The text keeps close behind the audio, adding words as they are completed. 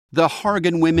The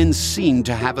Hargan women seemed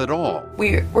to have it all.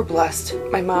 We were blessed.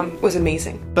 My mom was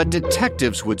amazing. But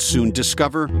detectives would soon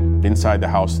discover inside the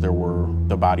house there were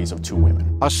the bodies of 2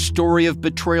 women. A story of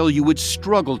betrayal you would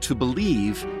struggle to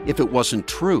believe if it wasn't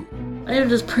true. I am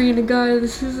just praying to God,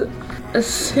 this is a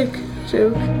sick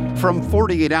joke. From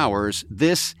 48 Hours,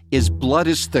 this is Blood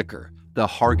is Thicker, The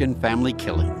Hargan Family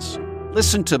Killings.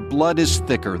 Listen to Blood is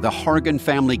Thicker, The Hargan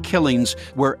Family Killings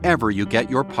wherever you get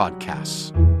your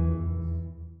podcasts.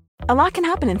 A lot can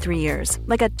happen in 3 years,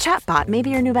 like a chatbot may be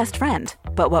your new best friend.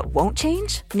 But what won't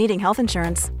change? Needing health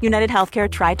insurance. United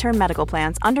Healthcare Tri-Term Medical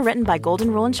Plans, underwritten by Golden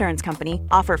Rule Insurance Company,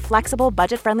 offer flexible,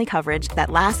 budget-friendly coverage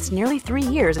that lasts nearly 3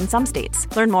 years in some states.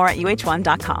 Learn more at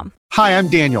uh1.com. Hi, I'm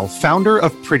Daniel, founder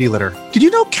of Pretty Litter. Did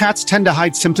you know cats tend to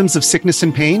hide symptoms of sickness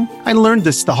and pain? I learned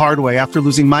this the hard way after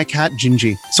losing my cat,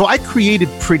 Gingy. So I created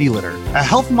Pretty Litter, a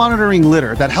health monitoring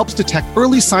litter that helps detect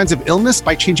early signs of illness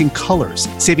by changing colors,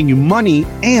 saving you money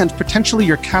and potentially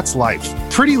your cat's life.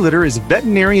 Pretty Litter is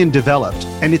veterinarian developed,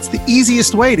 and it's the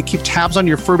easiest way to keep tabs on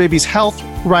your fur baby's health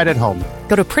right at home.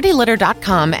 Go to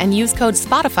prettylitter.com and use code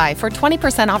SPOTIFY for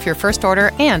 20% off your first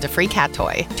order and a free cat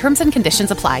toy. Terms and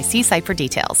conditions apply. See site for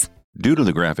details. Due to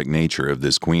the graphic nature of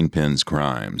this Queenpin's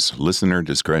crimes, listener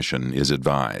discretion is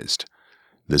advised.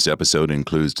 This episode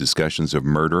includes discussions of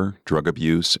murder, drug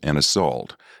abuse, and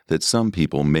assault that some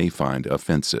people may find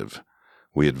offensive.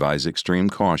 We advise extreme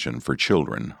caution for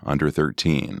children under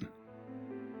 13.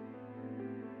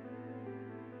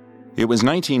 It was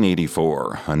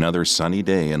 1984, another sunny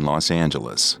day in Los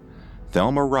Angeles.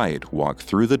 Thelma Wright walked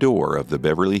through the door of the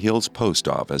Beverly Hills post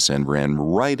office and ran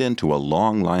right into a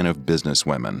long line of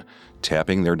businesswomen,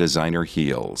 tapping their designer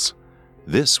heels.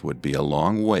 This would be a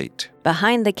long wait.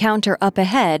 Behind the counter up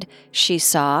ahead, she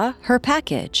saw her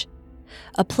package.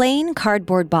 A plain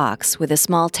cardboard box with a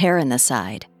small tear in the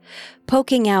side.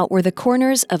 Poking out were the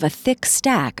corners of a thick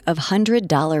stack of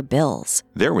 $100 bills.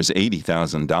 There was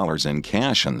 $80,000 in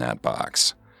cash in that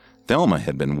box. Thelma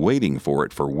had been waiting for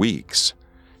it for weeks.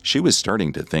 She was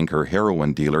starting to think her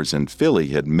heroin dealers in Philly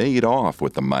had made off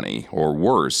with the money, or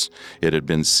worse, it had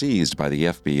been seized by the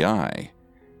FBI.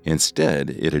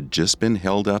 Instead, it had just been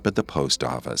held up at the post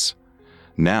office.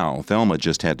 Now, Thelma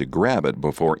just had to grab it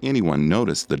before anyone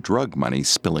noticed the drug money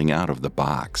spilling out of the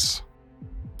box.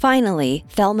 Finally,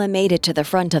 Thelma made it to the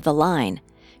front of the line.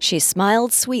 She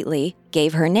smiled sweetly,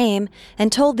 gave her name,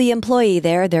 and told the employee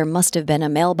there must have been a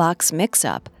mailbox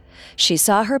mix-up. She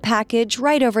saw her package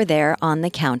right over there on the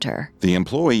counter. The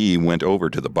employee went over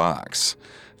to the box.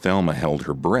 Thelma held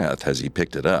her breath as he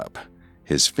picked it up,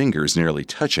 his fingers nearly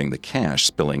touching the cash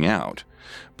spilling out.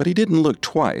 But he didn't look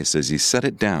twice as he set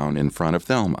it down in front of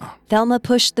Thelma. Thelma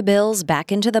pushed the bills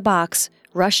back into the box,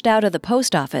 rushed out of the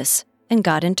post office, and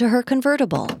got into her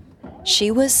convertible.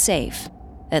 She was safe,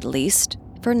 at least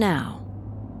for now.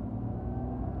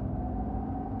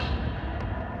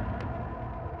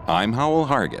 I'm Howell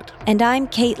Hargett. And I'm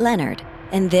Kate Leonard,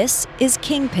 and this is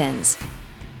Kingpins.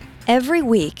 Every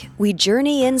week, we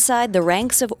journey inside the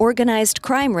ranks of organized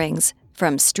crime rings,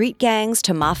 from street gangs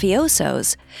to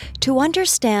mafiosos, to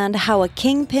understand how a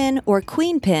kingpin or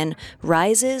queenpin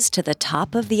rises to the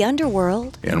top of the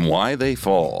underworld. And why they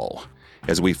fall.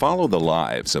 As we follow the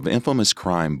lives of infamous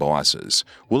crime bosses,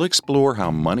 we'll explore how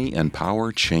money and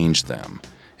power changed them,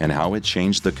 and how it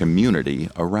changed the community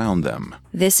around them.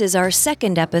 This is our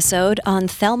second episode on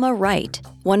Thelma Wright,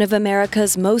 one of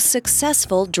America's most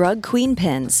successful drug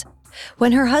queenpins.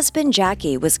 When her husband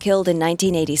Jackie was killed in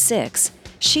 1986,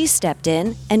 she stepped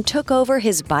in and took over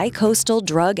his bi-coastal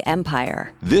drug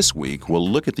empire. This week, we'll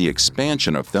look at the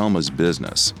expansion of Thelma's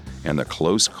business and the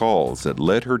close calls that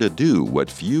led her to do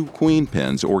what few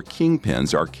queenpins or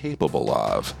kingpins are capable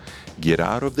of: get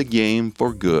out of the game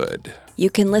for good. You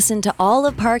can listen to all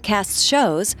of Parcast's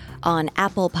shows on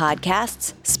Apple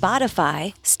Podcasts,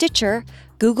 Spotify, Stitcher,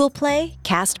 Google Play,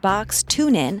 CastBox,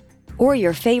 TuneIn, or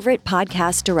your favorite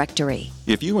podcast directory.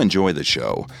 If you enjoy the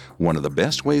show, one of the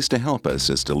best ways to help us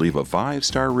is to leave a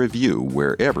 5-star review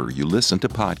wherever you listen to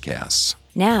podcasts.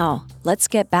 Now, let's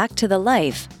get back to the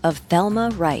life of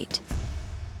Thelma Wright.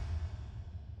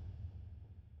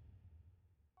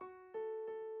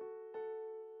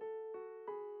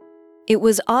 It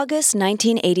was August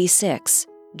 1986,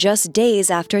 just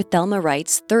days after Thelma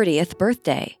Wright's 30th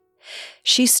birthday.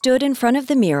 She stood in front of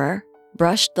the mirror,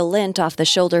 brushed the lint off the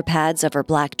shoulder pads of her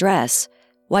black dress,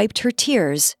 wiped her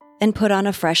tears, and put on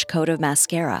a fresh coat of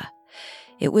mascara.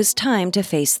 It was time to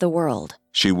face the world.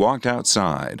 She walked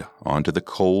outside onto the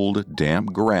cold,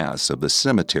 damp grass of the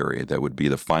cemetery that would be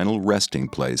the final resting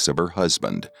place of her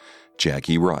husband,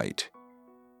 Jackie Wright.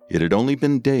 It had only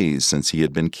been days since he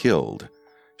had been killed.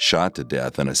 shot to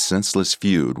death in a senseless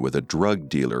feud with a drug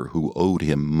dealer who owed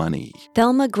him money.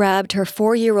 Thelma grabbed her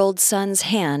 4-year-old son's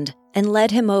hand and led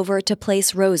him over to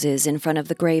place roses in front of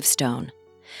the gravestone.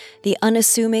 The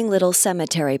unassuming little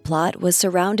cemetery plot was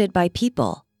surrounded by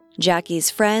people: Jackie's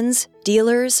friends,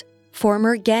 dealers,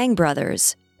 former gang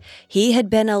brothers. He had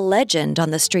been a legend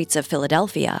on the streets of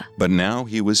Philadelphia. But now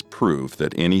he was proof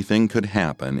that anything could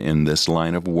happen in this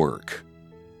line of work.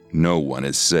 No one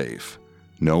is safe,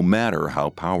 no matter how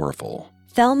powerful.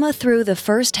 Thelma threw the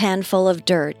first handful of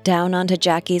dirt down onto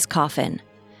Jackie's coffin.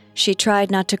 She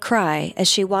tried not to cry as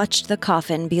she watched the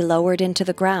coffin be lowered into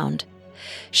the ground.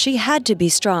 She had to be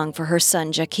strong for her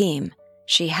son Jakeem.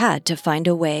 She had to find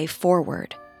a way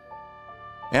forward.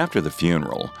 After the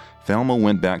funeral, Thelma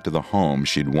went back to the home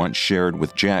she'd once shared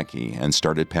with Jackie and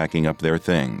started packing up their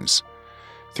things.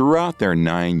 Throughout their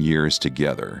 9 years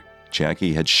together,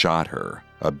 Jackie had shot her,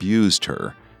 abused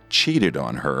her, cheated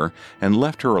on her, and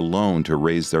left her alone to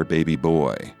raise their baby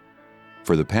boy.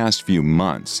 For the past few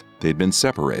months, they'd been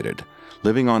separated,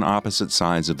 living on opposite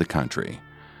sides of the country.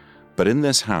 But in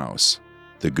this house,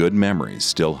 the good memories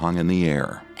still hung in the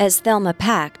air. As Thelma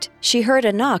packed, she heard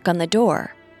a knock on the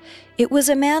door. It was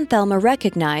a man Thelma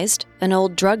recognized, an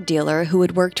old drug dealer who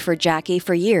had worked for Jackie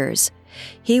for years.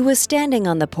 He was standing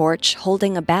on the porch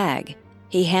holding a bag.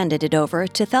 He handed it over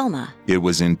to Thelma. It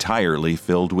was entirely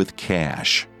filled with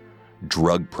cash,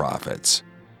 drug profits.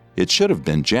 It should have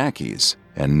been Jackie's,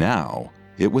 and now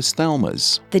it was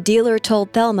Thelma's. The dealer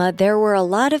told Thelma there were a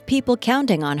lot of people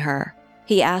counting on her.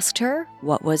 He asked her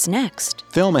what was next.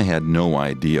 Thelma had no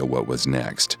idea what was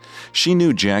next. She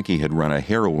knew Jackie had run a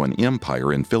heroin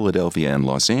empire in Philadelphia and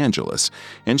Los Angeles,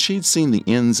 and she'd seen the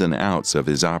ins and outs of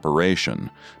his operation,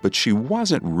 but she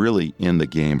wasn't really in the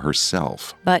game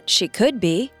herself. But she could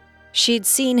be. She'd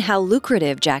seen how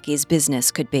lucrative Jackie's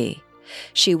business could be.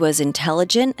 She was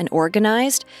intelligent and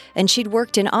organized, and she'd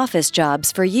worked in office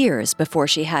jobs for years before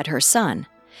she had her son.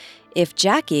 If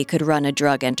Jackie could run a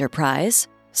drug enterprise,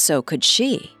 so could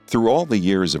she. Through all the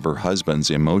years of her husband's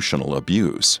emotional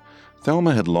abuse,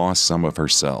 Thelma had lost some of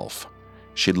herself.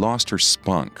 She'd lost her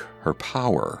spunk, her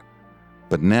power.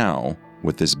 But now,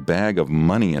 with this bag of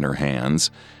money in her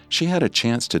hands, she had a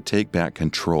chance to take back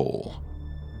control.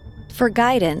 For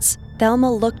guidance, Thelma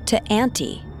looked to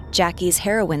Auntie, Jackie's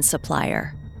heroin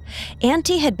supplier.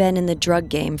 Auntie had been in the drug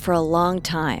game for a long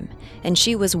time, and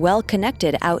she was well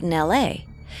connected out in L.A.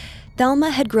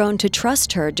 Thelma had grown to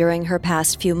trust her during her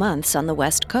past few months on the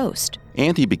West Coast.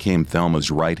 Auntie became Thelma's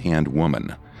right-hand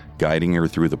woman, guiding her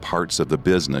through the parts of the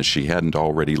business she hadn't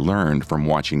already learned from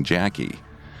watching Jackie.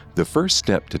 The first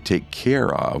step to take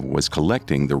care of was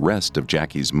collecting the rest of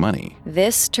Jackie's money.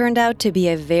 This turned out to be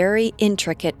a very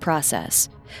intricate process.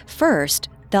 First,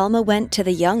 Thelma went to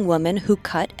the young woman who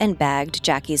cut and bagged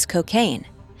Jackie's cocaine.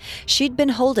 She'd been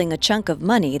holding a chunk of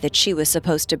money that she was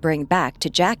supposed to bring back to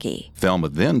Jackie. Thelma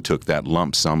then took that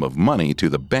lump sum of money to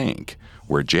the bank,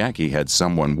 where Jackie had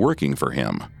someone working for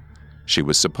him. She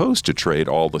was supposed to trade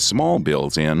all the small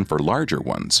bills in for larger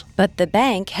ones. But the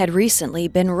bank had recently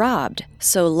been robbed,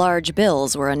 so large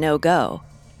bills were a no-go.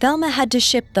 Thelma had to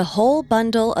ship the whole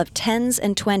bundle of 10s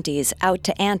and 20s out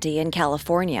to Auntie in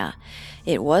California.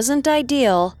 It wasn't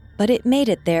ideal, but it made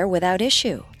it there without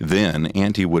issue. Then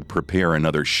Auntie would prepare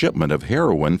another shipment of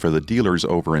heroin for the dealers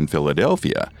over in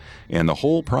Philadelphia, and the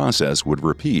whole process would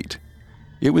repeat.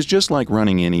 It was just like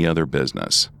running any other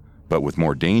business, but with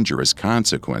more dangerous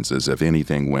consequences if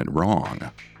anything went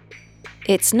wrong.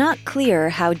 It's not clear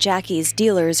how Jackie's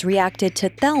dealers reacted to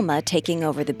Thelma taking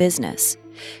over the business.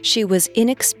 She was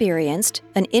inexperienced,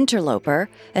 an interloper,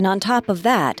 and on top of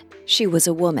that, she was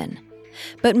a woman.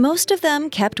 But most of them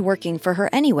kept working for her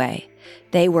anyway.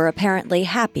 They were apparently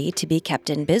happy to be kept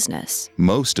in business.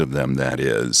 Most of them, that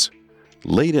is.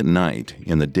 Late at night,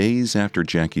 in the days after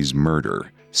Jackie's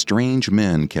murder, strange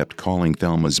men kept calling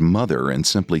Thelma's mother and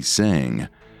simply saying,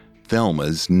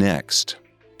 "Thelma's next."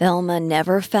 Thelma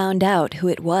never found out who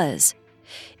it was.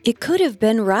 It could have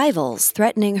been rivals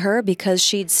threatening her because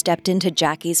she'd stepped into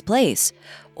Jackie's place,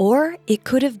 or it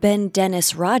could have been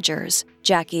Dennis Rogers,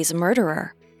 Jackie's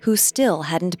murderer, who still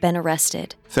hadn't been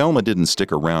arrested. Thelma didn't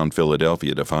stick around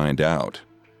Philadelphia to find out.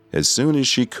 As soon as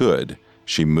she could,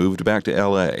 she moved back to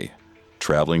L.A.,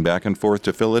 traveling back and forth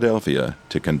to Philadelphia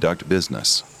to conduct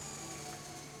business.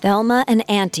 Thelma and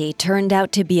Auntie turned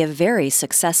out to be a very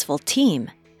successful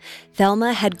team.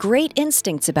 Thelma had great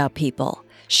instincts about people.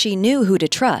 She knew who to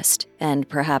trust, and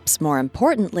perhaps more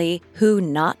importantly, who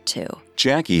not to.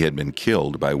 Jackie had been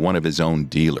killed by one of his own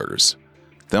dealers.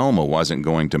 Thelma wasn't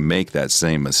going to make that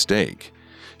same mistake.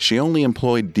 She only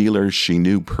employed dealers she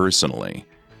knew personally.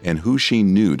 and who she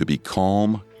knew to be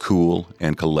calm, cool,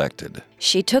 and collected.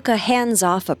 She took a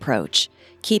hands-off approach,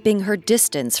 keeping her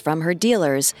distance from her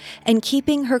dealers and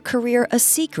keeping her career a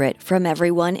secret from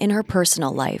everyone in her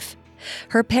personal life.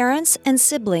 Her parents and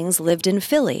siblings lived in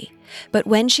Philly, but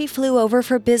when she flew over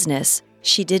for business,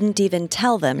 she didn't even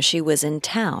tell them she was in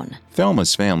town.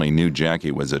 Thelma's family knew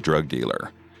Jackie was a drug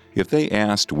dealer. If they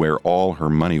asked where all her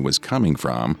money was coming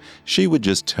from, she would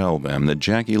just tell them that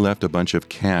Jackie left a bunch of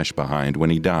cash behind when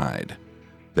he died.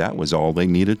 That was all they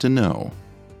needed to know.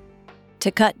 To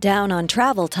cut down on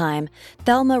travel time,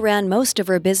 Thelma ran most of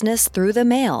her business through the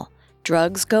mail,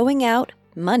 drugs going out,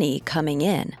 money coming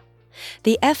in.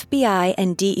 The FBI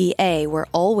and DEA were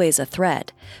always a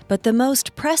threat, but the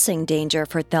most pressing danger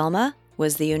for Thelma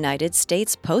was the United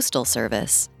States Postal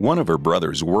Service. One of her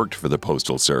brothers worked for the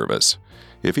Postal Service.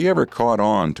 If he ever caught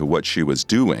on to what she was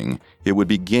doing, it would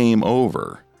be game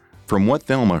over. From what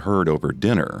Thelma heard over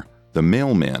dinner, the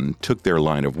mailmen took their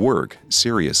line of work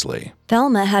seriously.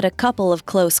 Thelma had a couple of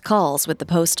close calls with the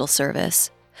Postal Service.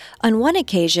 On one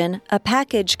occasion, a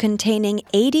package containing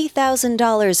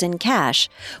 $80,000 in cash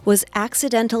was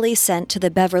accidentally sent to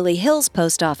the Beverly Hills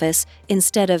post office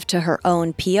instead of to her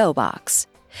own P.O. box.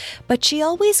 But she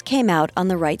always came out on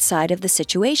the right side of the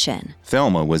situation.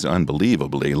 Thelma was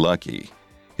unbelievably lucky.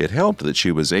 It helped that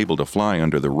she was able to fly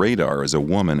under the radar as a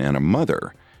woman and a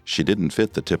mother. She didn't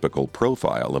fit the typical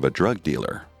profile of a drug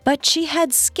dealer. But she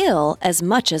had skill as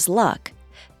much as luck.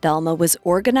 Thelma was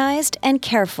organized and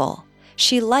careful.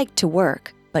 She liked to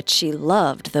work, but she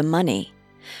loved the money.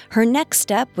 Her next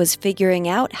step was figuring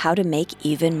out how to make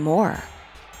even more.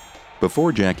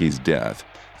 Before Jackie's death,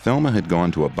 Thelma had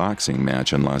gone to a boxing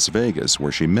match in Las Vegas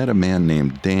where she met a man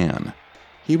named Dan.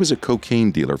 He was a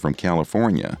cocaine dealer from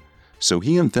California, so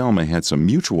he and Thelma had some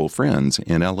mutual friends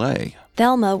in L.A.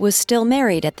 Thelma was still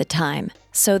married at the time,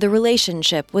 so the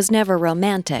relationship was never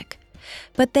romantic.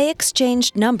 But they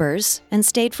exchanged numbers and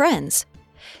stayed friends.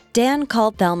 Dan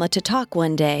called Thelma to talk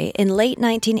one day in late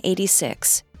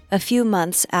 1986, a few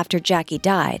months after Jackie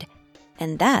died,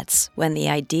 and that's when the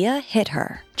idea hit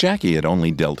her. Jackie had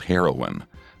only dealt heroin,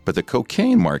 but the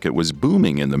cocaine market was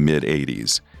booming in the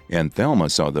mid-'80s, and Thelma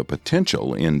saw the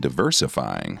potential in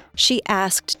diversifying. She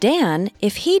asked Dan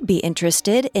if he'd be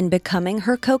interested in becoming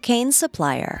her cocaine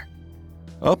supplier.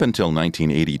 Up until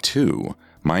 1982,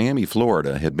 Miami,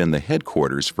 Florida had been the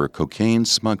headquarters for cocaine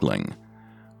smuggling.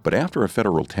 But after a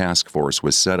federal task force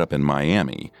was set up in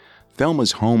Miami,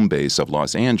 Thelma's home base of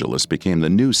Los Angeles became the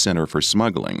new center for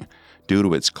smuggling due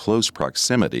to its close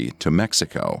proximity to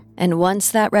Mexico. And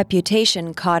once that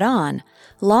reputation caught on,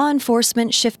 law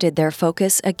enforcement shifted their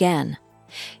focus again.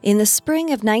 In the spring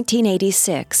of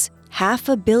 1986,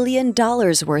 $500 million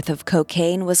worth of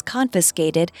cocaine was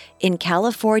confiscated in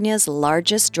California's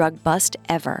largest drug bust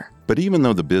ever. But even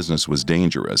though the business was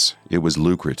dangerous, it was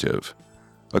lucrative.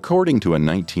 According to a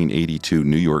 1982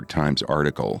 New York Times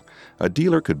article, a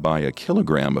dealer could buy a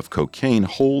kilogram of cocaine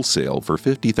wholesale for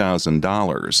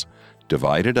 $50,000,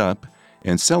 divide it up,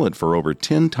 and sell it for over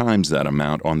 10 times that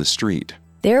amount on the street.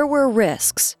 There were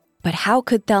risks, but how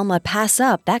could Thelma pass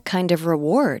up that kind of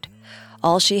reward?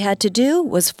 All she had to do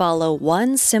was follow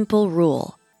one simple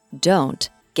rule: don't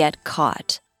get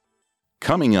caught.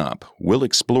 Coming up, we'll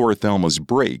explore Thelma's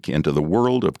break into the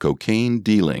world of cocaine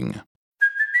dealing.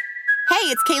 Hey,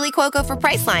 it's Kaylee Cuoco for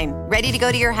Priceline. Ready to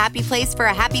go to your happy place for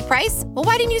a happy price? Well,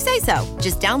 why didn't you say so?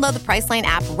 Just download the Priceline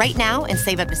app right now and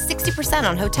save up to 60%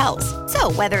 on hotels.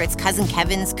 So whether it's Cousin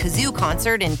Kevin's Kazoo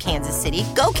Concert in Kansas City,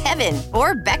 go Kevin,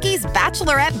 or Becky's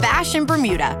Bachelorette Bash in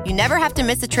Bermuda, you never have to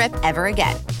miss a trip ever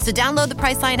again. So download the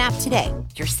Priceline app today.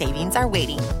 Your savings are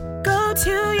waiting. Go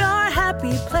to your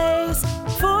happy place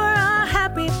for a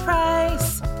happy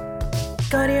price.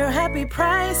 Go to your happy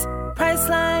price,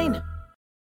 Priceline.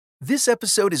 This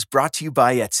episode is brought to you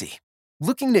by Etsy.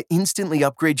 Looking to instantly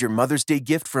upgrade your Mother's Day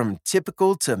gift from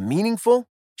typical to meaningful?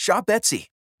 Shop Etsy.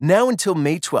 Now until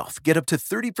May 12th, get up to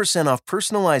 30% off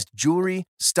personalized jewelry,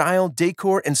 style,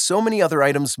 decor, and so many other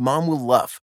items Mom will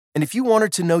love. And if you want her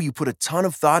to know you put a ton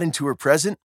of thought into her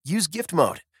present, use Gift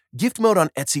Mode. Gift Mode on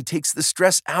Etsy takes the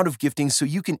stress out of gifting so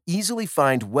you can easily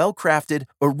find well-crafted,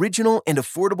 original, and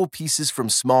affordable pieces from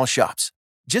small shops.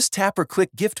 Just tap or click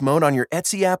Gift Mode on your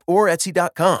Etsy app or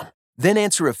Etsy.com. Then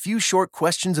answer a few short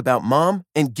questions about Mom,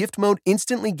 and Gift Mode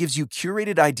instantly gives you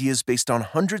curated ideas based on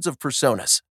hundreds of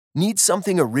personas. Need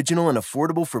something original and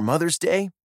affordable for Mother's Day?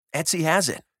 Etsy has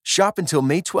it. Shop until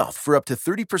May 12th for up to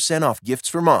 30% off gifts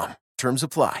for Mom. Terms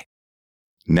apply.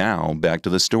 Now, back to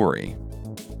the story.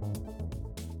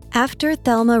 After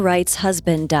Thelma Wright's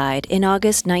husband died in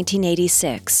August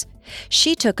 1986,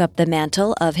 she took up the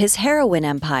mantle of his heroin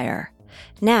empire.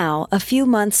 Now, a few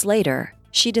months later,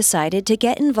 she decided to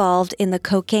get involved in the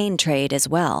cocaine trade as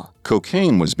well.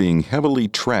 Cocaine was being heavily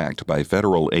tracked by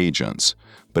federal agents,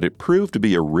 but it proved to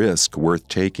be a risk worth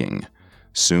taking.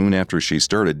 Soon after she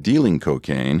started dealing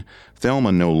cocaine,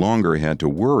 Thelma no longer had to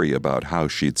worry about how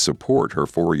she'd support her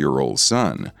 4-year-old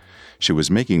son. She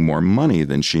was making more money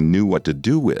than she knew what to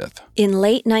do with. In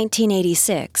late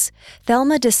 1986,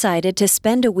 Thelma decided to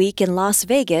spend a week in Las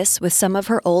Vegas with some of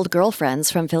her old girlfriends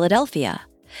from Philadelphia.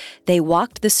 They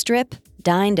walked the Strip,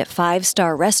 dined at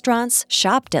 5-star restaurants,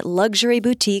 shopped at luxury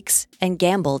boutiques, and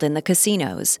gambled in the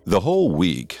casinos. The whole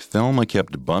week, Thelma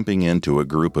kept bumping into a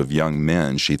group of young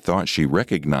men she thought she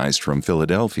recognized from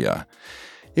Philadelphia.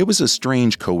 It was a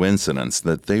strange coincidence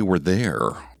that they were there,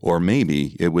 or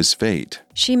maybe it was fate.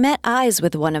 She met eyes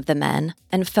with one of the men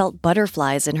and felt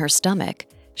butterflies in her stomach.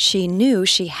 She knew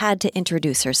she had to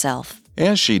introduce herself.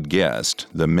 As she'd guessed,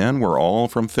 the men were all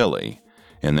from Philly,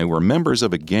 and they were members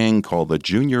of a gang called the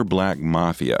Junior Black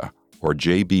Mafia, or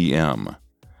JBM.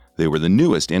 They were the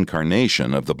newest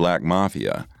incarnation of the Black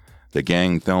Mafia, the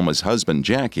gang Thelma's husband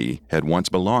Jackie had once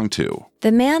belonged to.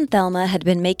 The man Thelma had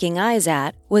been making eyes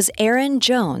at was Aaron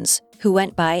Jones, who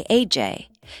went by AJ.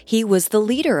 He was the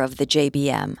leader of the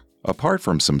JBM. Apart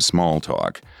from some small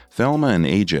talk, Thelma and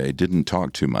AJ didn't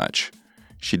talk too much.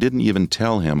 She didn't even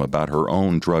tell him about her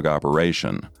own drug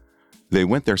operation. They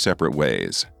went their separate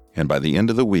ways, and by the end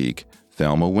of the week,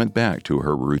 Thelma went back to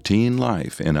her routine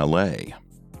life in LA.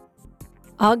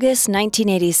 August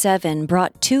 1987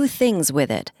 brought two things with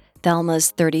it: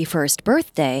 Thelma's 31st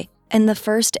birthday and the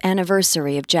first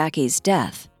anniversary of Jackie's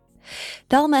death.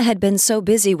 Thelma had been so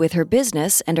busy with her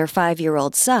business and her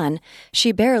 5-year-old son,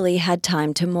 she barely had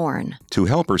time to mourn. To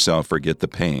help herself forget the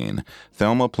pain,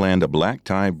 Thelma planned a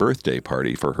black-tie birthday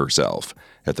party for herself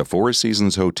at the Four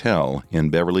Seasons Hotel in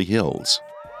Beverly Hills.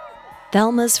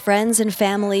 Thelma's friends and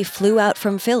family flew out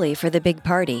from Philly for the big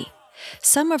party.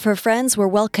 Some of her friends were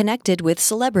well connected with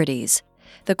celebrities.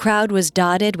 The crowd was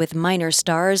dotted with minor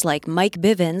stars like Mike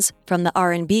Bivins from the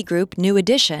R&B group New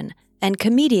Edition and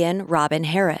comedian Robin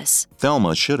Harris.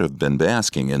 Thelma should have been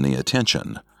basking in the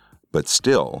attention, but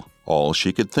still, all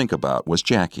she could think about was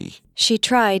Jackie. She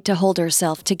tried to hold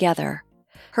herself together.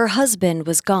 Her husband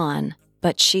was gone,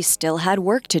 but she still had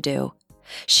work to do.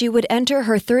 She would enter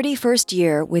her 31st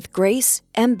year with grace,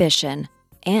 ambition,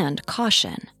 and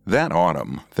caution. That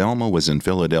autumn, Thelma was in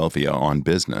Philadelphia on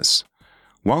business.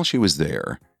 While she was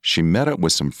there, she met up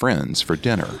with some friends for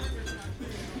dinner.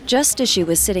 Just as she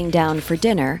was sitting down for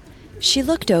dinner, she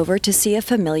looked over to see a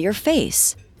familiar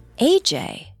face.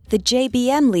 AJ, the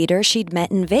JBM leader she'd met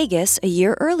in Vegas a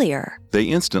year earlier. They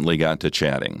instantly got to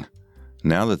chatting.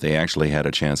 Now that they actually had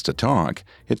a chance to talk,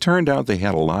 it turned out they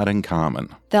had a lot in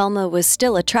common. Thelma was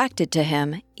still attracted to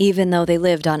him, even though they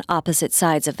lived on opposite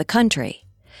sides of the country.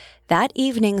 That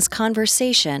evening's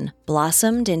conversation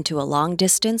blossomed into a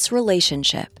long-distance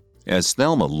relationship. As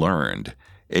Thelma learned,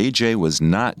 AJ was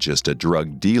not just a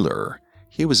drug dealer.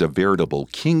 He was a veritable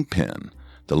kingpin,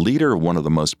 the leader of one of the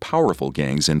most powerful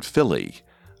gangs in Philly.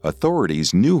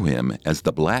 Authorities knew him as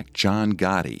the Black John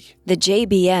Gotti. The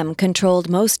JBM controlled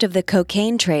most of the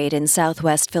cocaine trade in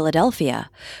southwest Philadelphia,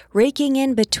 raking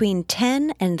in between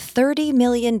 $10 and $30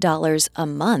 million a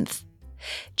month.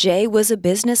 Jay was a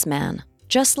businessman,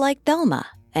 just like Thelma,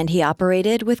 and he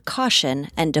operated with caution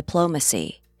and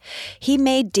diplomacy. He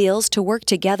made deals to work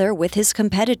together with his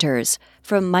competitors,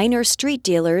 from minor street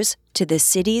dealers to the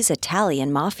city's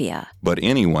Italian mafia. But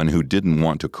anyone who didn't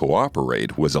want to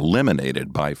cooperate was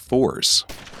eliminated by force.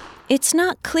 It's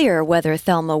not clear whether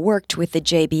Thelma worked with the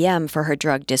JBM for her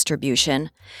drug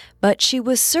distribution, but she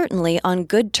was certainly on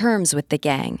good terms with the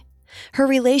gang. Her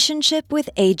relationship with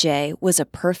AJ was a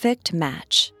perfect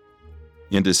match.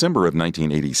 In December of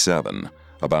 1987,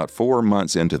 about 4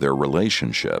 months into their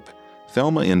relationship,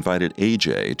 Thelma invited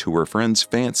AJ to her friend's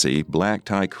fancy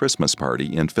black-tie Christmas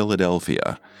party in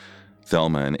Philadelphia.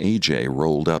 Thelma and AJ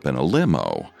rolled up in a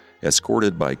limo,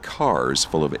 escorted by cars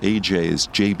full of AJ's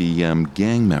JBM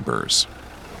gang members.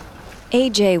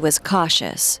 AJ was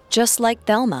cautious, just like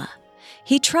Thelma.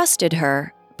 He trusted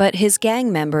her, but his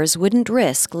gang members wouldn't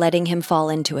risk letting him fall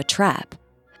into a trap.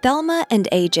 Thelma and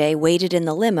AJ waited in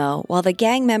the limo while the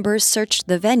gang members searched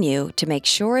the venue to make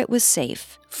sure it was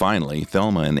safe. Finally,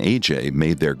 Thelma and AJ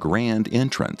made their grand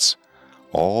entrance.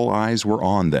 All eyes were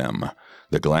on them,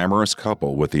 the glamorous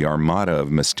couple with the armada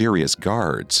of mysterious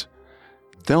guards.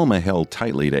 Thelma held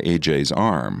tightly to AJ's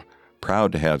arm,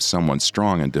 proud to have someone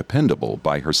strong and dependable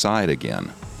by her side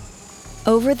again.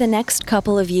 Over the next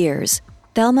couple of years,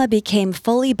 Thelma became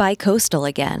fully bicoastal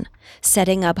again,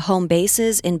 setting up home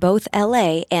bases in both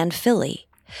LA and Philly.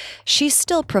 She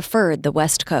still preferred the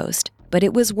West Coast, but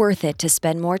it was worth it to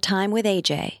spend more time with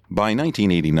AJ. By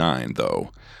 1989, though,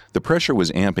 the pressure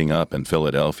was amping up in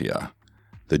Philadelphia.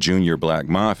 The Junior Black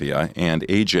Mafia, and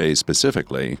AJ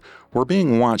specifically, were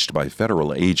being watched by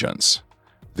federal agents.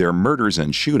 Their murders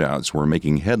and shootouts were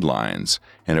making headlines,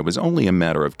 and it was only a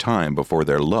matter of time before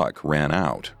their luck ran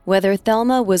out. Whether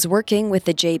Thelma was working with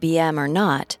the JBM or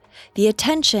not, the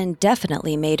attention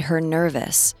definitely made her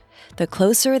nervous. The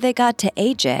closer they got to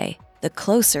AJ, the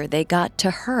closer they got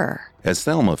to her. As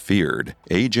Thelma feared,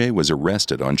 AJ was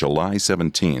arrested on July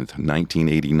 17,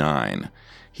 1989.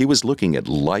 He was looking at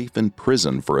life in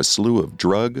prison for a slew of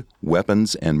drug,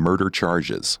 weapons, and murder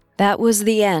charges. That was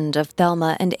the end of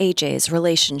Thelma and AJ's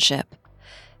relationship.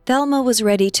 Thelma was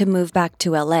ready to move back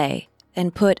to LA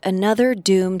and put another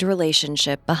doomed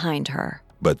relationship behind her.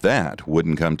 But that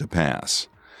wouldn't come to pass.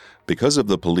 Because of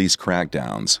the police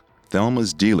crackdowns,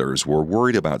 Thelma's dealers were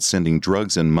worried about sending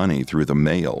drugs and money through the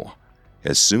mail.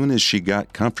 As soon as she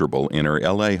got comfortable in her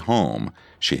LA home,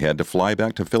 she had to fly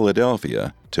back to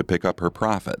Philadelphia to pick up her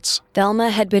profits.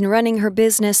 Thelma had been running her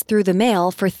business through the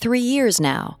mail for 3 years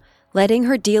now, letting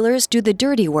her dealers do the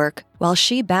dirty work while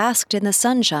she basked in the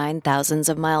sunshine thousands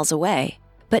of miles away.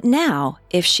 But now,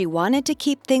 if she wanted to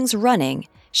keep things running,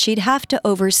 she'd have to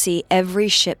oversee every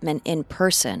shipment in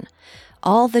person.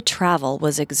 All the travel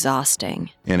was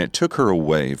exhausting. And it took her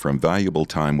away from valuable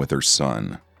time with her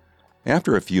son.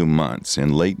 After a few months,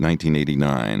 in late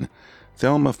 1989,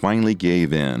 Thelma finally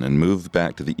gave in and moved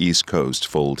back to the East Coast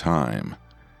full-time.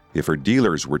 If her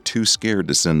dealers were too scared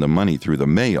to send the money through the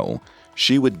mail,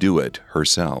 she would do it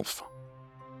herself.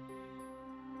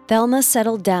 Thelma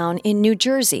settled down in New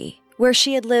Jersey, where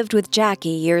she had lived with Jackie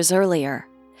years earlier.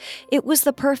 It was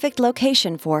the perfect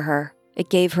location for her. It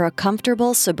gave her a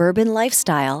comfortable suburban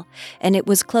lifestyle, and it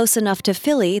was close enough to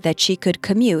Philly that she could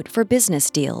commute for business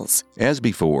deals. As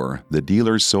before, the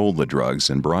dealers sold the drugs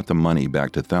and brought the money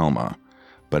back to Thelma.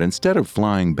 But instead of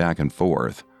flying back and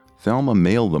forth, Thelma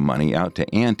mailed the money out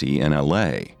to Auntie in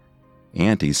L.A.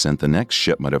 Auntie sent the next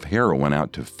shipment of heroin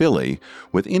out to Philly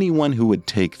with anyone who would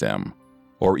take them,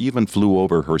 or even flew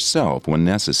over herself when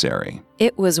necessary.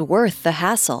 It was worth the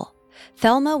hassle.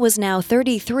 Thelma was now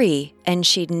 33, and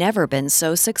she'd never been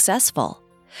so successful.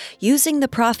 Using the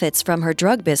profits from her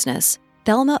drug business,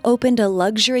 Thelma opened a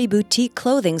luxury boutique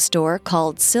clothing store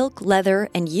called Silk, Leather,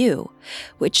 and You,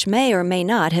 which may or may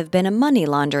not have been a money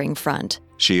laundering front.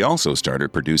 She also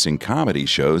started producing comedy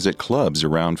shows at clubs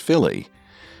around Philly.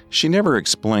 She never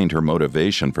explained her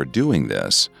motivation for doing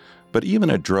this, but even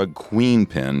a drug queen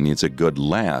pin needs a good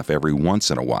laugh every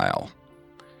once in a while.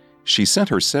 She sent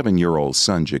her 7-year-old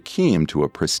son Jakeem to a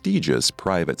prestigious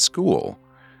private school.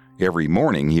 Every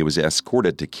morning he was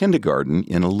escorted to kindergarten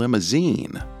in a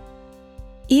limousine.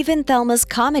 Even Thelma's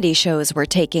comedy shows were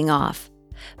taking off.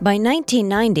 By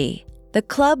 1990, the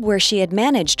club where she had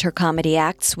managed her comedy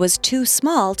acts was too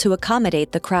small to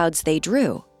accommodate the crowds they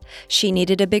drew. She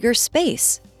needed a bigger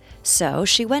space. So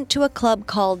she went to a club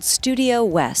called Studio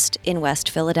West in West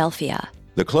Philadelphia.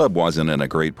 The club wasn't in a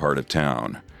great part of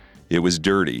town. It was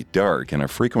dirty, dark, and a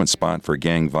frequent spot for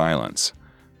gang violence.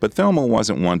 But Thelma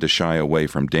wasn't one to shy away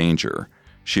from danger.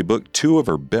 She booked 2 of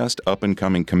her best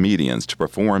up-and-coming comedians to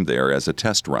perform there as a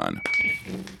test run.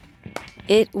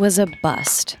 It was a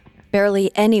bust.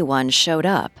 Barely anyone showed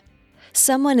up.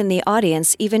 Someone in the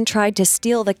audience even tried to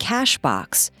steal the cash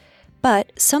box.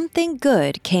 But something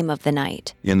good came of the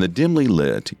night. In the dimly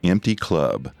lit, empty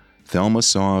club, Thelma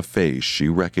saw a face she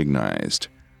recognized.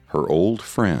 Her old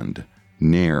friend,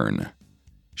 Nairn.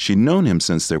 She'd known him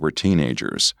since they were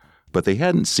teenagers, but they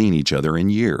hadn't seen each other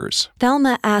in years.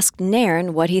 Thelma asked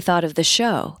Nairn what he thought of the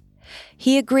show.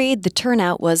 He agreed the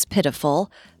turnout was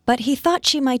pitiful, but he thought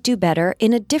she might do better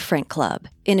in a different club,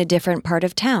 in a different part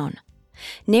of town.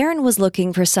 Nairn was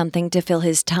looking for something to fill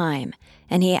his time,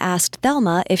 and he asked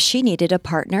Thelma if she needed a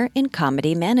partner in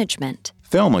comedy management.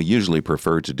 Thelma usually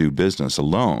preferred to do business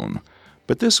alone,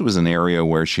 but this was an area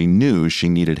where she knew she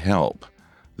needed help.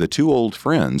 The 2 old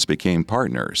friends became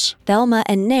partners. Thelma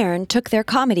and Nairn took their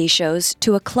comedy shows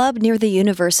to a club near the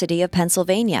University of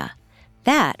Pennsylvania.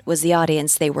 That was the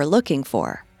audience they were looking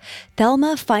for.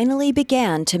 Thelma finally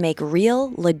began to make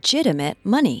real, legitimate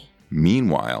money.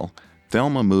 Meanwhile,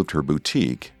 Thelma moved her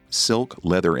boutique, Silk,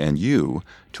 Leather, and You,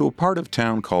 to a part of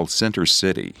town called Center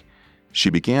City. She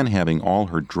began having all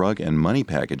her drug and money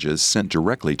packages sent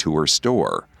directly to her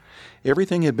store.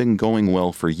 Everything had been going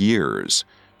well for years.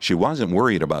 She wasn't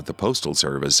worried about the postal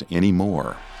service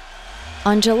anymore.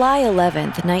 On July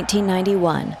 11,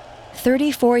 1991,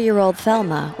 34-year-old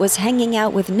Thelma was hanging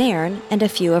out with Nairn and a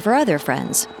few of her other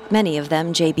friends, many of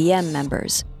them JBM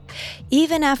members.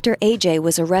 Even after AJ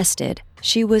was arrested,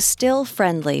 she was still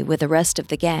friendly with the rest of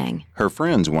the gang. Her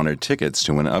friends wanted tickets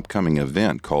to an upcoming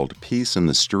event called Peace in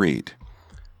the Street.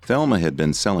 Thelma had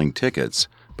been selling tickets,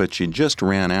 but she just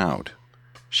ran out.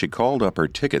 She called up her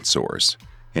ticket source,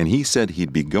 and he said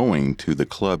he'd be going to the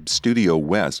club Studio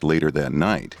West later that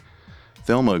night.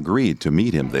 Thelma agreed to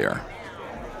meet him there.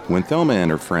 When Thelma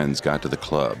and her friends got to the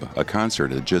club, a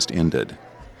concert had just ended.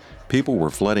 People were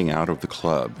flooding out of the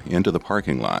club into the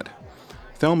parking lot.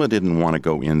 Thelma didn't want to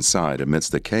go inside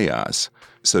amidst the chaos,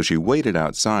 so she waited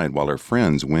outside while her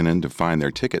friends went in to find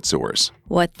their ticket source.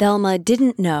 What Thelma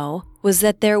didn't know was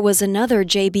that there was another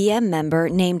JBM member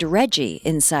named Reggie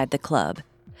inside the club.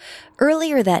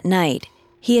 Earlier that night,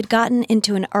 he had gotten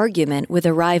into an argument with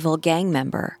a rival gang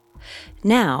member.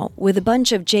 Now, with a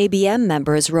bunch of JBM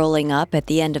members rolling up at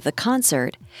the end of the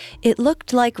concert, it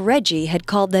looked like Reggie had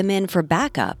called them in for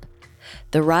backup.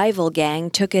 The rival gang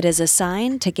took it as a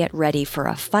sign to get ready for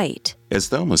a fight. As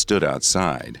Thelma stood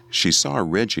outside, she saw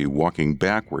Reggie walking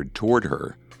backward toward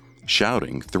her,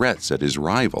 shouting threats at his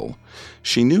rival.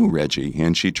 She knew Reggie,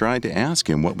 and she tried to ask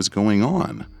him what was going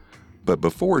on. But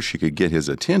before she could get his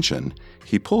attention,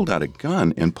 he pulled out a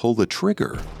gun and pulled the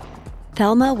trigger.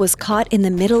 Thelma was caught in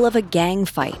the middle of a gang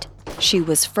fight. She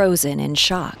was frozen in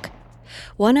shock.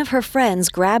 One of her friends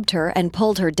grabbed her and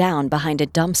pulled her down behind a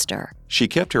dumpster. She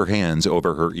kept her hands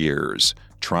over her ears,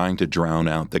 trying to drown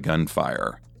out the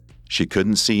gunfire. She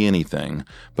couldn't see anything,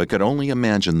 but could only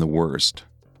imagine the worst.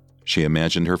 She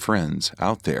imagined her friends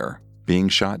out there, being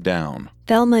shot down.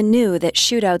 Thelma knew that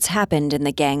shootouts happened in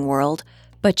the gang world,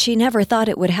 but she never thought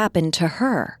it would happen to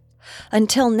her.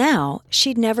 Until now,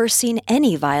 she'd never seen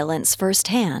any violence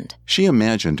firsthand. She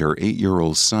imagined her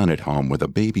 8-year-old son at home with a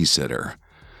babysitter.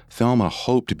 Thelma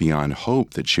hoped beyond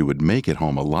hope that she would make it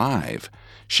home alive.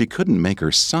 She couldn't make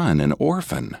her son an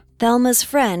orphan. Thelma's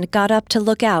friend got up to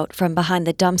look out from behind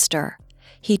the dumpster.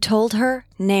 He told her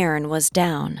Nairn was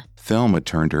down. Thelma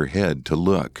turned her head to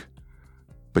look,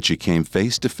 but she came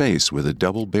face to face with a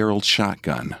double-barreled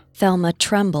shotgun. Thelma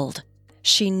trembled.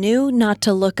 She knew not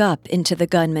to look up into the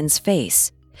gunman's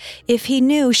face. If he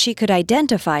knew she could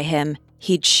identify him,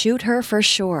 he'd shoot her for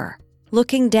sure.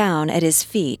 Looking down at his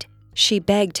feet, she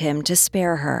begged him to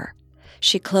spare her.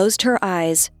 She closed her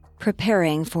eyes,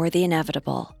 preparing for the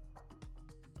inevitable.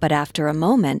 But after a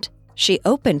moment, she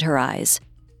opened her eyes.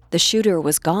 The shooter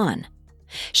was gone.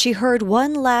 She heard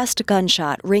one last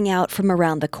gunshot ring out from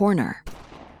around the corner.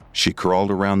 She crawled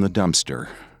around the dumpster.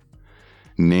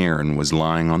 Nairn was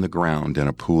lying on the ground in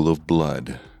a pool of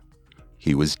blood.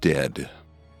 He was dead.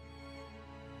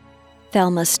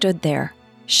 Thelma stood there,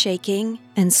 shaking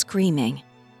and screaming.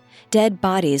 Dead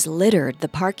bodies littered the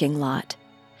parking lot.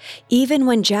 Even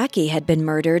when Jackie had been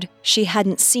murdered, she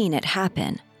hadn't seen it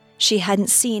happen. She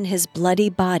hadn't seen his bloody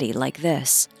body like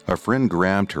this. A friend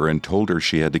grabbed her and told her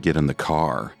she had to get in the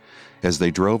car. As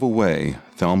they drove away,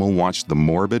 Thelma watched the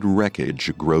morbid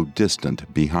wreckage grow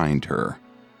distant behind her.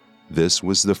 This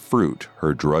was the fruit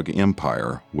her drug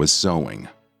empire was sowing.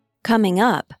 Coming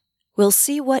up, we'll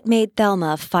see what made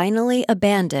Thelma finally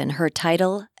abandon her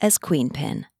title as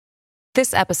Queenpin.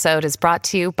 This episode is brought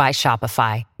to you by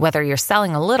Shopify. Whether you're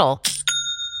selling a little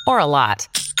or a lot,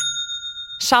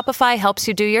 Shopify helps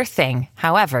you do your thing,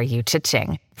 however you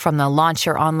cha-ching. From the launch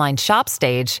your online shop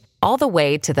stage, all the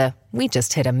way to the we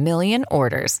just hit 1 million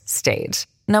orders stage.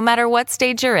 No matter what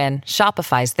stage you're in,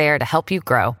 Shopify's there to help you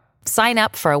grow. Sign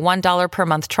up for a $1 per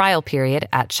month trial period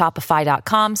at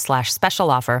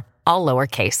shopify.com/special offer, all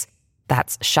lowercase.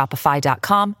 That's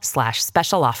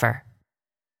shopify.com/special offer.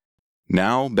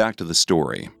 Now back to the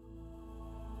story.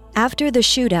 After the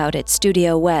shootout at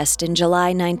Studio West in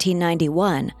July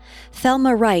 1991,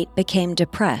 Thelma Wright became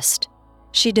depressed.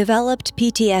 She developed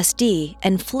PTSD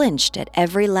and flinched at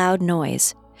every loud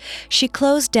noise. She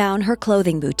closed down her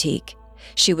clothing boutique.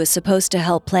 She was supposed to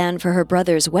help plan for her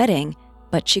brother's wedding,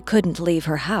 but she couldn't leave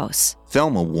her house.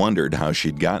 Thelma wondered how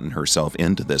she'd gotten herself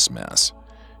into this mess.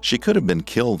 She could have been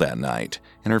killed that night,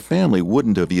 and her family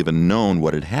wouldn't have even known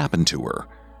what had happened to her.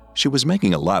 She was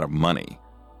making a lot of money,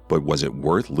 but was it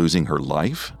worth losing her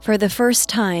life? For the first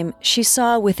time, she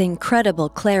saw with incredible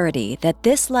clarity that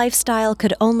this lifestyle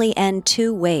could only end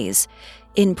two ways: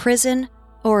 in prison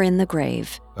or in the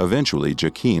grave. Eventually,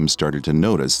 Jakeem started to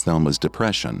notice Thelma's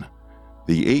depression.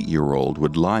 The 8-year-old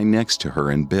would lie next to her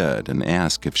in bed and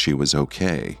ask if she was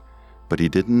okay, but he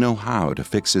didn't know how to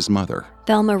fix his mother.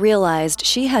 Thelma realized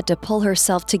she had to pull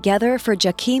herself together for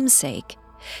Jakeem's sake.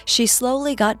 She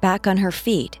slowly got back on her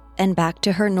feet and back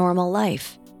to her normal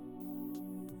life.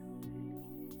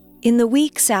 In the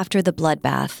weeks after the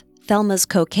bloodbath, Thelma's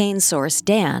cocaine source,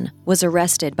 Dan, was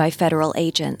arrested by federal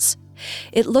agents.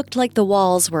 It looked like the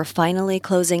walls were finally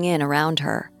closing in around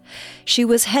her. She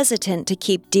was hesitant to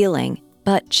keep dealing,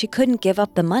 but she couldn't give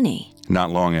up the money. Not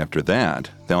long after that,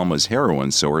 Thelma's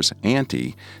heroin source,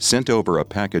 Auntie, sent over a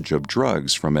package of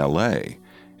drugs from L.A.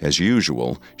 As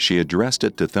usual, she addressed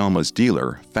it to Thelma's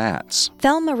dealer, Fats.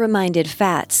 Thelma reminded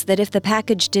Fats that if the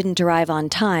package didn't arrive on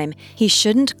time, he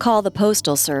shouldn't call the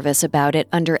postal service about it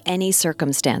under any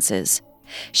circumstances.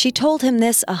 She told him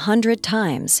this 100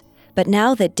 times, but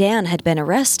now that Dan had been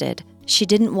arrested, she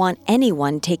didn't want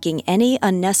anyone taking any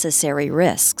unnecessary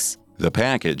risks. The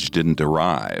package didn't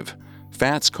arrive.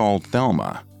 Fats called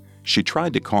Thelma. She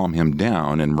tried to calm him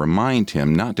down and remind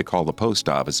him not to call the post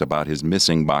office about his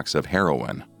missing box of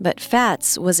heroin. But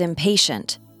Fats was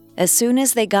impatient. As soon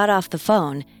as they got off the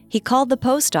phone, he called the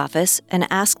post office and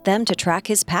asked them to track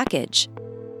his package.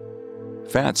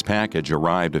 Fats' package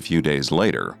arrived a few days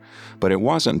later, but it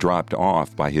wasn't dropped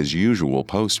off by his usual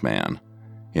postman.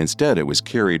 Instead, it was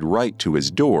carried right to his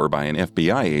door by an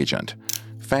FBI agent.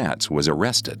 Fats was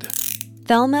arrested.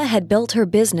 Thelma had built her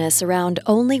business around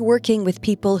only working with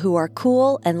people who are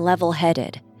cool and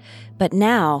level-headed. But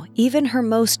now, even her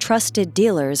most trusted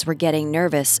dealers were getting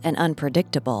nervous and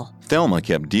unpredictable. Thelma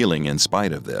kept dealing in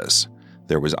spite of this.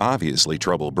 There was obviously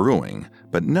trouble brewing,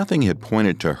 but nothing had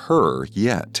pointed to her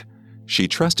yet. She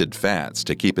trusted Fats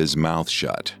to keep his mouth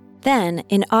shut. Then,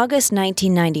 in August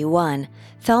 1991,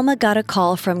 Thelma got a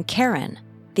call from Karen,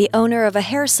 the owner of a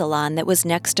hair salon that was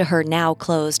next to her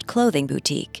now-closed clothing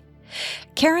boutique.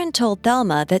 Karen told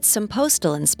Thelma that some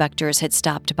postal inspectors had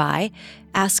stopped by,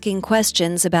 asking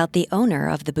questions about the owner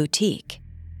of the boutique.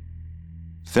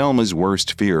 Thelma's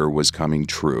worst fear was coming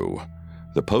true.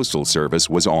 The Postal Service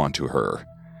was on to her.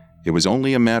 It was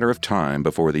only a matter of time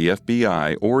before the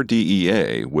FBI or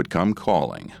DEA would come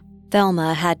calling.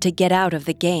 Thelma had to get out of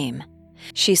the game.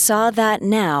 She saw that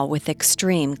now with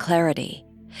extreme clarity.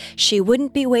 She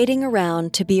wouldn't be waiting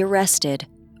around to be arrested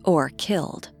or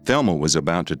killed. Thelma was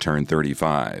about to turn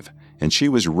 35, and she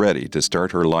was ready to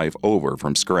start her life over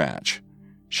from scratch.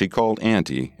 She called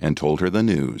Auntie and told her the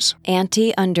news.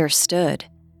 Auntie understood.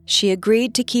 She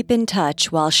agreed to keep in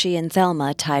touch while she and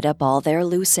Thelma tied up all their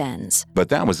loose ends. But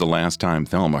that was the last time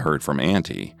Thelma heard from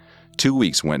Auntie. 2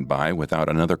 weeks went by without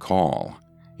another call.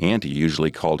 Auntie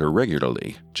usually called her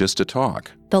regularly, just to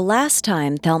talk. The last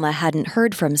time Thelma hadn't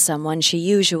heard from someone she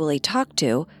usually talked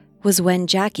to was when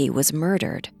Jackie was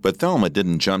murdered. But Thelma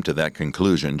didn't jump to that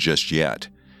conclusion just yet.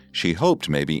 She hoped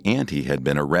maybe Auntie had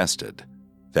been arrested.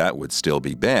 That would still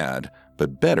be bad,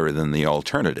 but better than the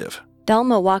alternative.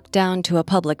 Thelma walked down to a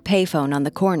public payphone on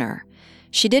the corner.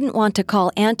 She didn't want to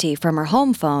call Auntie from her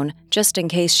home phone just in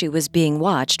case she was being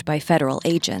watched by federal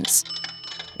agents.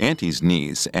 Auntie's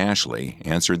niece, Ashley,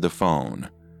 answered the phone.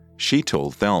 She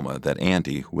told Thelma that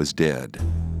Auntie was dead.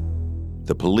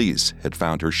 The police had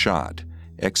found her shot,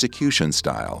 execution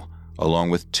style,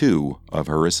 along with 2 of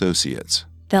her associates.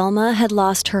 Thelma had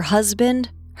lost her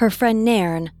husband, her friend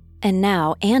Nairn, and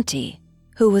now Auntie,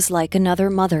 who was like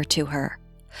another mother to her.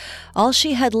 All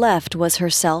she had left was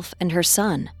herself and her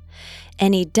son.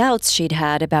 Any doubts she'd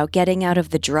had about getting out of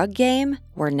the drug game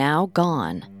were now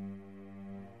gone.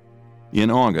 In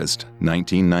August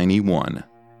 1991,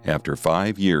 after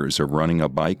 5 years of running a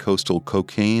bi-coastal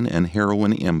cocaine and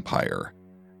heroin empire,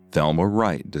 Thelma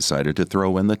Wright decided to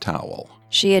throw in the towel.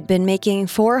 She had been making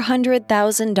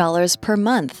 $400,000 per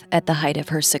month at the height of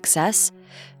her success.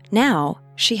 Now,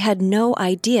 she had no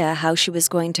idea how she was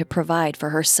going to provide for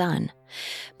her son.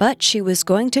 But she was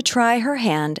going to try her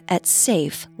hand at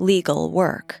safe, legal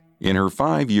work. In her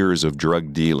 5 years of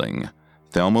drug dealing,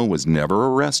 Thelma was never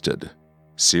arrested,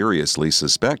 seriously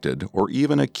suspected, or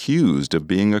even accused of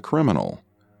being a criminal.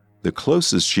 The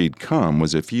closest she'd come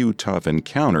was a few tough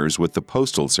encounters with the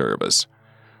Postal Service.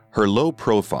 Her low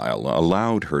profile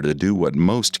allowed her to do what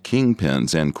most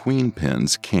kingpins and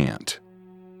queenpins can't: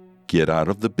 get out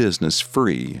of the business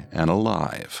free and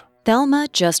alive. Thelma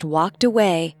just walked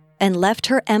away and left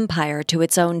her empire to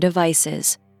its own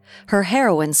devices. Her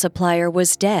heroin supplier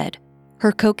was dead.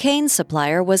 Her cocaine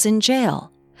supplier was in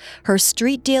jail. Her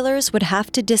street dealers would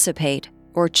have to dissipate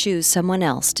or choose someone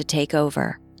else to take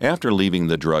over. After leaving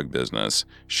the drug business,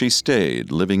 she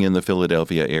stayed living in the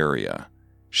Philadelphia area.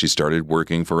 She started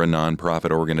working for a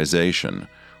nonprofit organization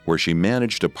where she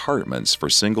managed apartments for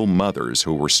single mothers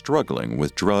who were struggling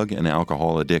with drug and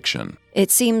alcohol addiction. It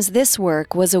seems this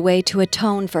work was a way to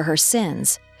atone for her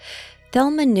sins.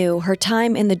 Thelma knew her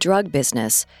time in the drug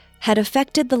business had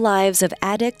affected the lives of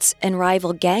addicts and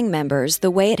rival gang members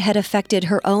the way it had affected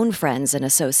her own friends and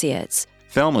associates.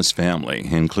 Thelma's family,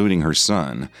 including her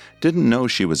son, didn't know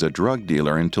she was a drug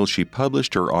dealer until she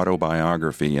published her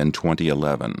autobiography in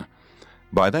 2011.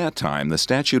 By that time, the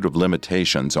statute of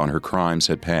limitations on her crimes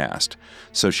had passed,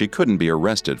 so she couldn't be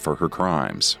arrested for her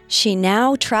crimes. She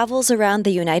now travels around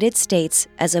the United States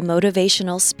as a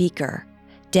motivational speaker,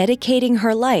 dedicating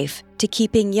her life to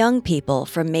keeping young people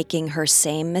from making her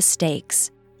same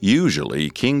mistakes. Usually,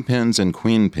 kingpins and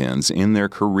queenpins end their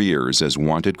careers as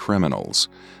wanted criminals,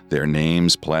 their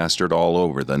names plastered all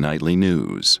over the nightly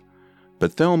news.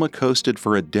 But Thelma coasted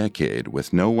for a decade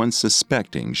with no one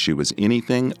suspecting she was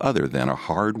anything other than a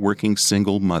hard-working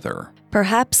single mother.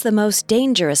 Perhaps the most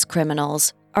dangerous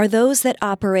criminals are those that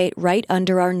operate right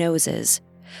under our noses.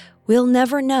 We'll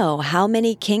never know how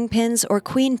many kingpins or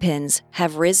queenpins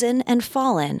have risen and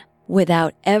fallen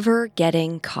without ever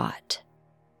getting caught.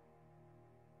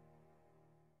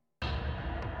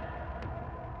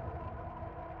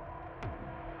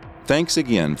 Thanks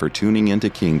again for tuning into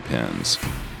Kingpins.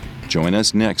 Join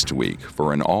us next week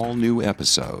for an all-new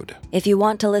episode. If you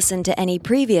want to listen to any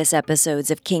previous episodes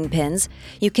of Kingpins,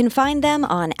 you can find them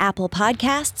on Apple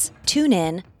Podcasts,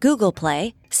 TuneIn, Google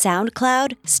Play,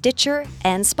 SoundCloud, Stitcher,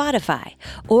 and Spotify,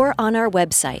 or on our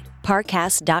website,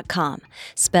 parcast.com,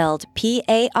 spelled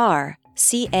Parcast.com.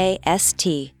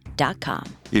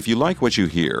 If you like what you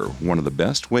hear, one of the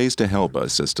best ways to help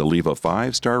us is to leave a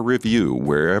 5-star review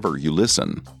wherever you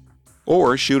listen.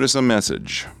 Or shoot us a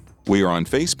message. We are on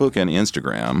Facebook and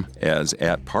Instagram as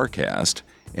 @Parcast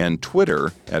and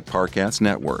Twitter @Parcast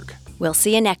Network. We'll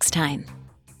see you next time.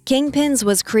 Kingpins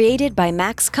was created by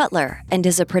Max Cutler and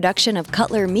is a production of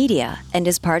Cutler Media and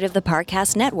is part of the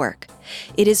Parcast Network.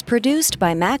 It is produced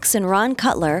by Max and Ron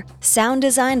Cutler, sound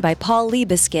design by Paul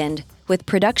Liebeskind, with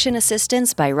production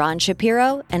assistance by Ron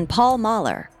Shapiro and Paul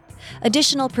Mahler.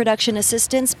 Additional production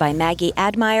assistance by Maggie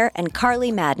Admire and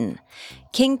Carly Madden.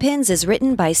 Kingpins is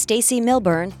written by Stacey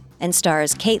Milburn and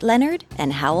stars Kate Leonard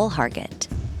and Howell Hargett.